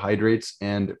Carbohydrates.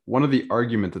 And one of the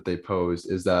arguments that they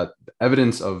posed is that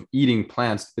evidence of eating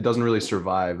plants, it doesn't really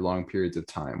survive long periods of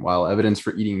time, while evidence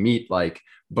for eating meat like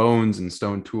bones and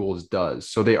stone tools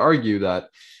does. So they argue that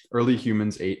early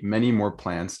humans ate many more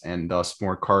plants and thus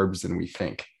more carbs than we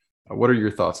think. What are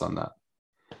your thoughts on that?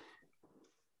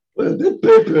 Well, that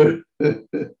paper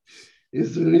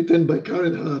is written by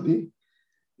Karen Hardy,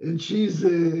 and she's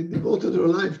devoted her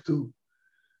life to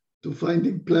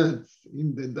finding plants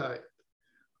in the diet.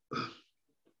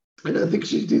 And I think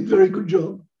she did a very good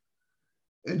job.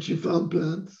 And she found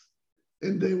plants,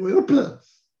 and they were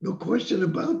plants. No question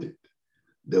about it.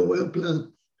 They were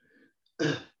plants.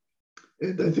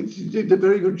 And I think she did a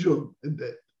very good job at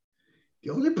that.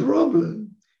 The only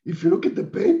problem, if you look at the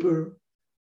paper,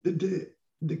 that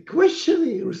The question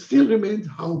here still remains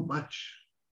how much.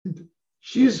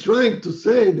 She's trying to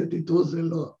say that it was a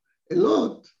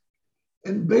lot,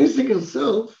 and basing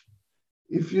herself,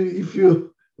 if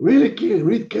you really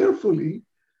read carefully,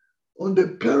 on the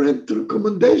current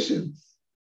recommendations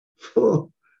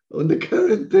on the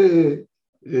current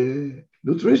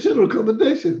nutrition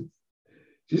recommendations.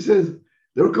 She says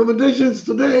the recommendations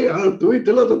today are to eat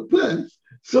a lot of plants,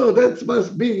 so that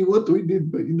must be what we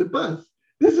did in the past.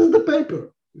 This is the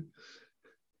paper.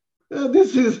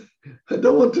 I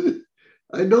don't want to,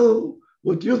 I know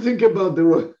what you think about the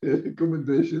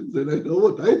recommendations, and I know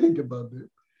what I think about them.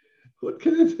 What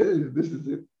can I tell you? This is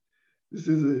it. This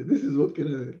is what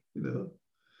can I.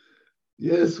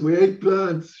 Yes, we ate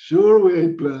plants. Sure, we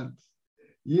ate plants.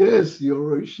 Yes,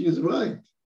 she's right.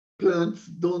 Plants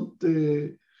don't,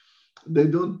 they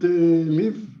don't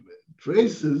leave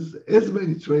traces, as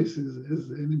many traces as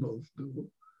animals do,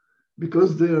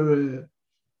 because they're,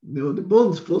 the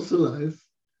bones fossilize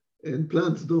and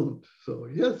plants don't. So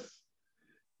yes,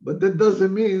 but that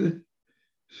doesn't mean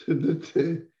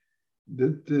that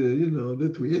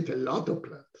that we ate a lot of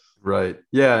plants. Right.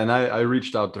 Yeah, and I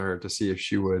reached out to her to see if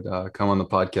she would come on the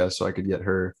podcast so I could get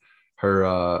her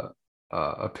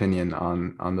opinion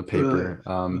on the paper.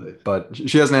 Right. But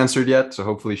she hasn't answered yet, so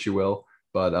hopefully she will.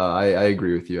 But I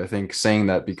agree with you. I think saying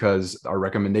that because our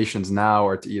recommendations now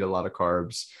are to eat a lot of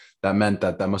carbs, that meant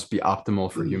that must be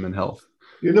optimal for human health.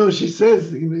 She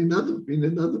says in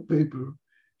another paper,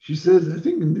 she says, I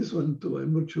think in this one too,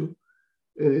 I'm not sure,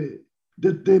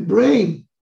 that the brain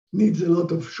needs a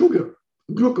lot of sugar,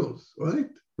 glucose, right?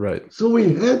 Right. So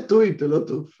we had to eat a lot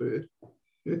of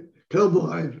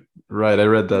carbohydrate. Right, I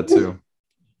read that too.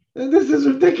 And this is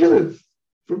ridiculous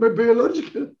from a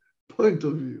biological point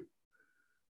of view.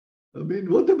 I mean,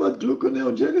 what about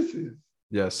gluconeogenesis?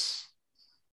 Yes.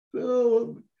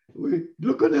 So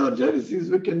gluconeogenesis,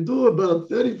 we can do about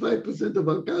 35% of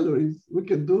our calories, we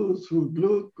can do through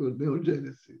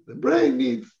gluconeogenesis. The brain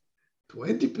needs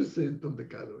 20% of the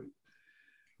calories.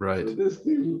 Right. So there's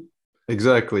still...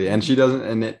 Exactly. And she doesn't,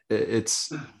 and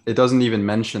it doesn't even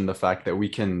mention the fact that we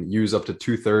can use up to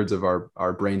 2/3 of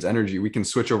our brain's energy. We can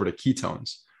switch over to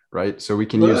ketones, right? So we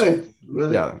can use,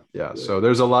 yeah. Right. So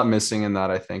there's a lot missing in that,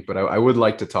 I think, but I would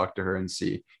like to talk to her and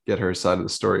get her side of the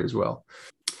story as well.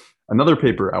 Another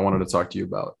paper I wanted to talk to you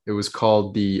about, it was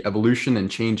called The Evolution and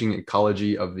Changing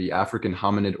Ecology of the African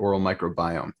Hominid Oral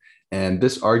Microbiome. And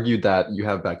this argued that you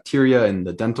have bacteria in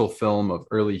the dental film of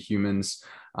early humans,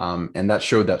 and that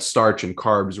showed that starch and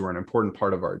carbs were an important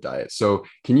part of our diet. So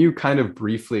can you kind of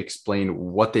briefly explain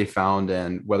what they found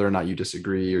and whether or not you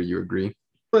disagree or you agree?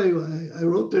 I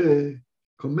wrote a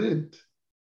comment,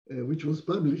 which was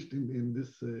published in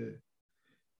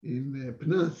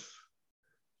PNAS,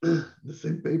 the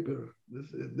same paper,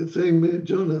 the same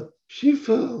journal. She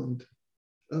found,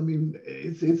 I mean,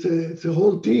 it's a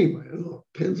whole team, I don't know,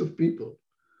 tens of people.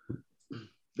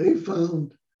 They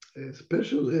found a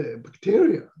special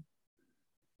bacteria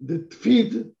that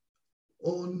feed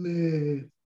on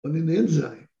an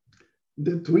enzyme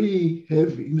that we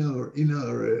have in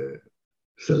our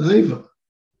saliva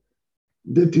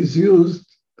that is used.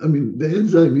 I mean, the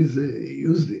enzyme is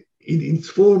used in its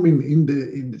form in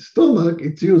the stomach.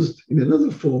 It's used in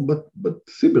another form, but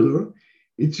similar.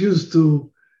 It's used to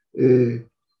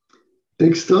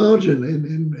take starch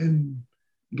and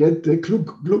get the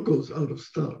glucose out of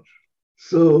starch.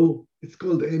 So it's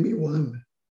called ME1.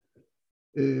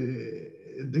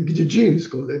 The gene is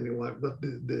called ME1, but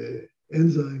the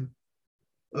enzyme,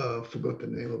 I forgot the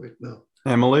name of it now.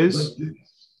 Amylase?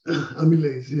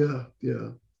 Amylase,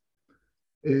 yeah.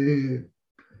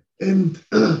 And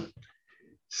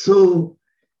so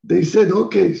they said,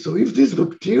 okay, so if this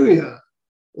bacteria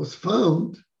was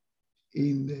found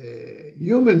in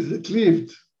humans that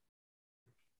lived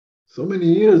so many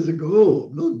years ago,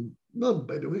 not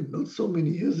by the way, not so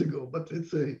many years ago, but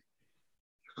let's say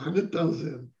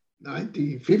 100,000,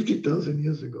 90, 50,000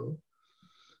 years ago,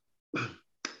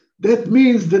 that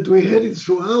means that we had it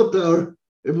throughout our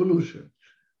evolution.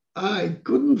 I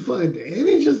couldn't find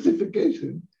any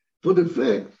justification for the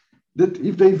fact that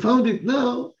if they found it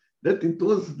now, that it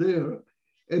was there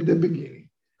at the beginning.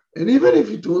 And even if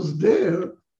it was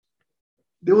there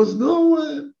was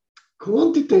no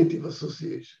quantitative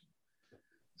association.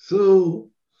 So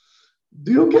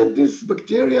do you get this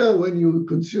bacteria when you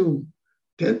consume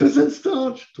 10%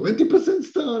 starch, 20%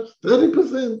 starch,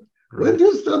 30%? Right. When do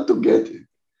you start to get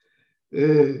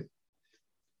it?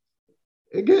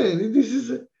 Again,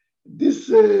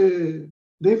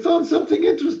 they found something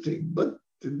interesting, but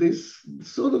they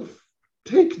sort of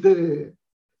take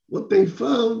what they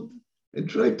found and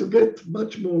try to get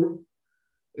much more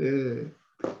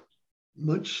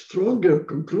much stronger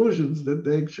conclusions that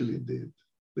they actually did.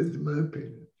 That's my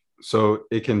opinion. So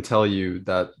it can tell you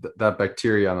that that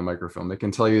bacteria on the microfilm, it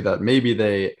can tell you that maybe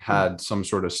they had some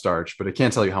sort of starch, but it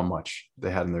can't tell you how much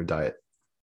they had in their diet.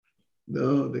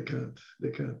 No, they can't. They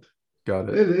can't. Got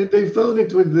it. And they found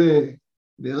it with the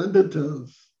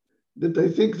Neanderthals that I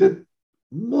think that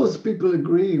most people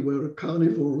agree were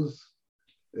carnivores.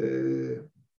 I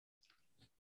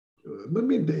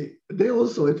mean, they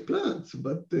also ate plants,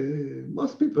 but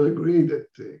most people agree that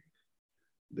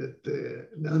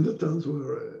Neanderthals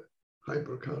were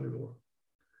hypercarnivore,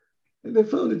 and they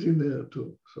found it in there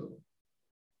too. So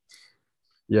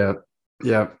Yeah,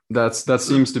 that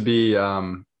seems to be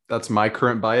that's my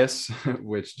current bias,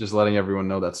 which just letting everyone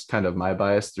know that's kind of my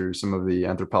bias through some of the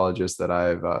anthropologists that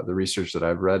I've the research that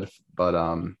I've read. But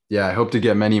yeah, I hope to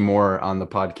get many more on the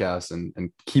podcast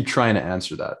and keep trying to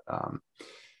answer that.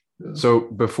 yeah. So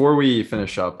before we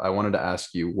finish up, I wanted to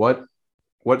ask you what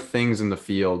things in the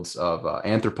fields of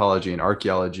anthropology and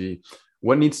archaeology,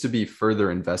 what needs to be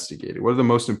further investigated? What are the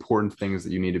most important things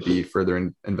that you need to be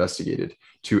further investigated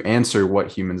to answer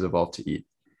what humans evolved to eat?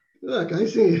 Look, I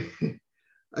see.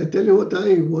 I tell you what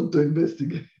I want to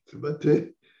investigate, but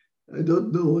I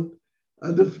don't know what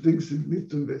other things it needs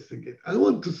to investigate. I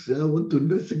want to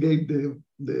investigate the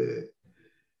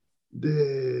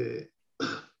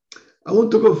I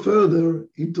want to go further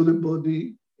into the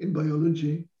body in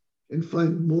biology and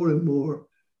find more and more.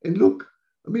 And look,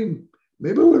 I mean,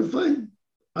 maybe we'll find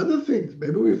other things.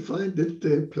 Maybe we'll find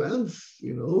that plants,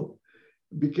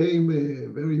 became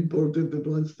very important at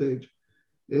one stage.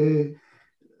 Uh,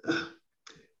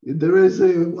 there is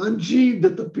one gene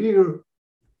that appeared,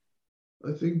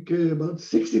 I think, about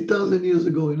 60,000 years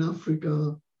ago in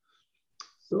Africa.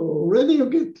 So already you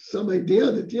get some idea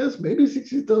that, yes, maybe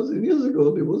 60,000 years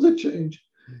ago, there was a change.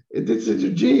 And it's a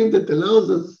gene that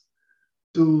allows us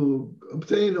to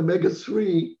obtain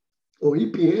omega-3 or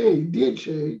EPA,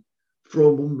 DHA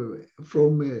from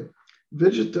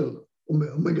vegetal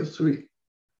omega-3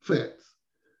 fats.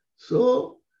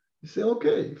 So you say,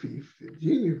 okay, if the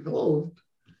gene evolved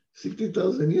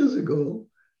 60,000 years ago,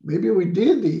 maybe we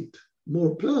did eat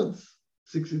more plants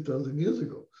 60,000 years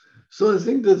ago. So I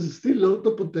think there's still a lot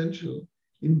of potential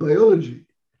in biology.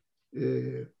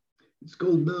 It's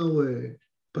called now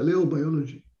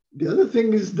paleobiology. The other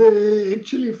thing is they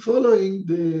actually following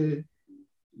the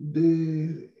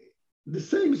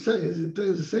same science,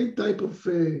 the same type of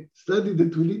study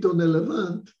that we did on the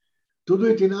Levant, to do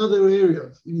it in other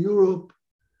areas, in Europe,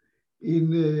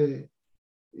 in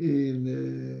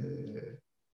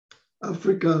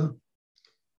Africa,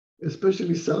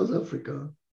 especially South Africa,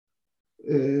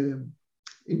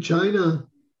 in China,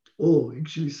 or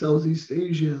actually Southeast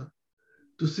Asia,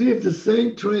 to see if the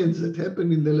same trends that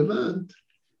happened in the Levant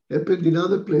happened in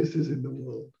other places in the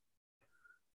world,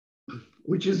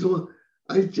 which is what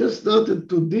I just started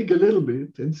to dig a little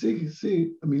bit and see,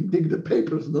 dig the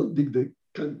papers, not dig the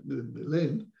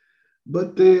land,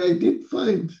 but I did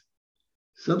find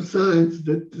some signs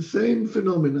that the same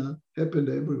phenomena happened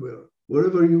everywhere,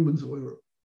 wherever humans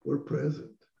were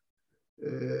present.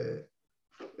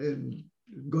 And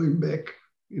going back,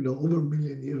 over a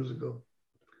million years ago.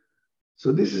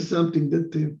 So this is something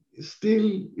that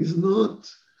still is not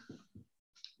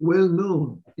well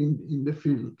known in the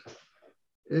field.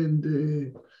 And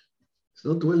it's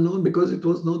not well known because it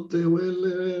was not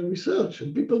well researched.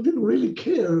 And people didn't really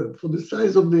care for the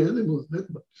size of the animals that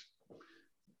much.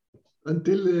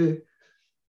 Until,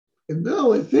 and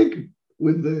now I think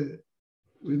with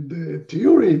the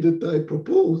theory that I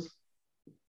propose,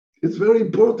 it's very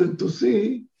important to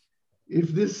see if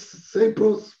this same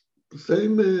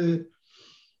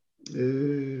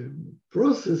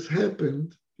process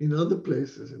happened in other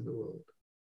places in the world.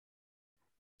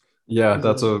 Yeah,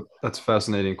 that's a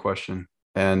fascinating question.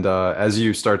 And as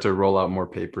you start to roll out more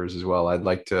papers as well, I'd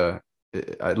like to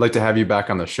have you back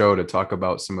on the show to talk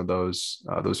about some of those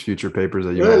future papers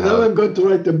that you might have. Now I'm going to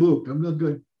write a book. I'm not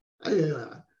going.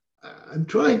 I'm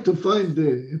trying to find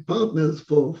the partners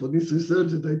for this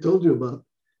research that I told you about,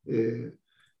 to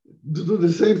do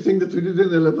the same thing that we did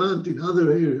in the Levant in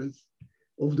other areas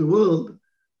of the world.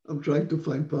 I'm trying to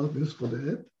find partners for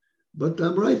that. But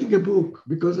I'm writing a book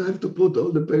because I have to put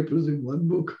all the papers in one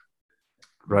book.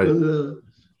 Right. Because,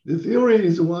 the theory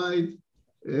is wide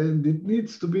and it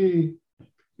needs to be,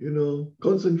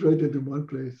 concentrated in one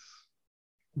place.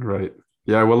 Right.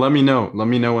 Yeah. Well, let me know. Let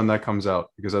me know when that comes out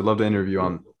because I'd love to interview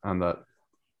on that.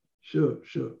 Sure.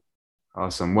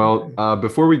 Awesome. Well,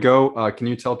 before we go, can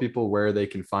you tell people where they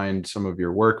can find some of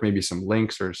your work, maybe some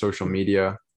links or social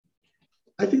media?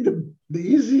 I think the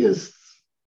easiest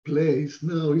place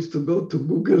now is to go to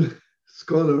Google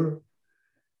Scholar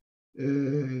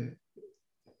and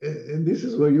this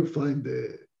is where you find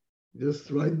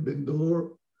just write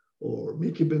Ben-Dor or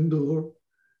Mickey Ben-Dor,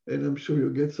 and I'm sure you'll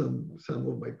get some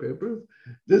of my papers.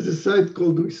 There's a site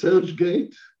called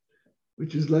ResearchGate,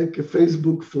 which is like a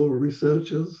Facebook for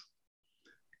researchers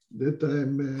that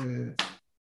I'm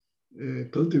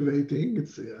cultivating.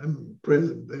 I'm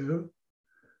present there.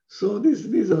 So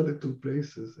these are the two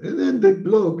places, and then the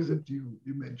blogs that you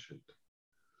mentioned.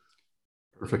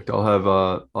 Perfect.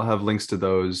 I'll have links to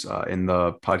those in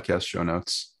the podcast show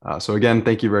notes. So again,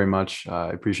 thank you very much. I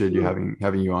appreciate you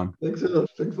having you on. Thanks a lot.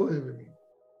 Thanks for having me.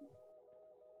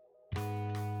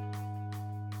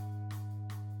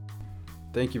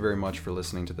 Thank you very much for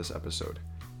listening to this episode.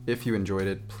 If you enjoyed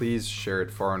it, please share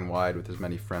it far and wide with as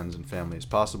many friends and family as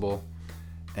possible.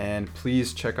 And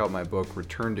please check out my book,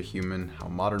 Return to Human: How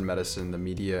Modern Medicine, the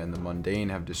Media, and the Mundane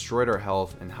Have Destroyed Our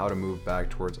Health and How to Move Back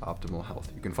Towards Optimal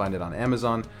Health. You can find it on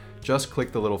Amazon. Just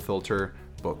click the little filter,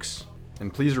 Books.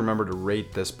 And please remember to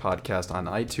rate this podcast on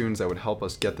iTunes. That would help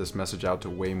us get this message out to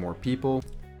way more people.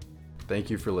 Thank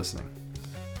you for listening.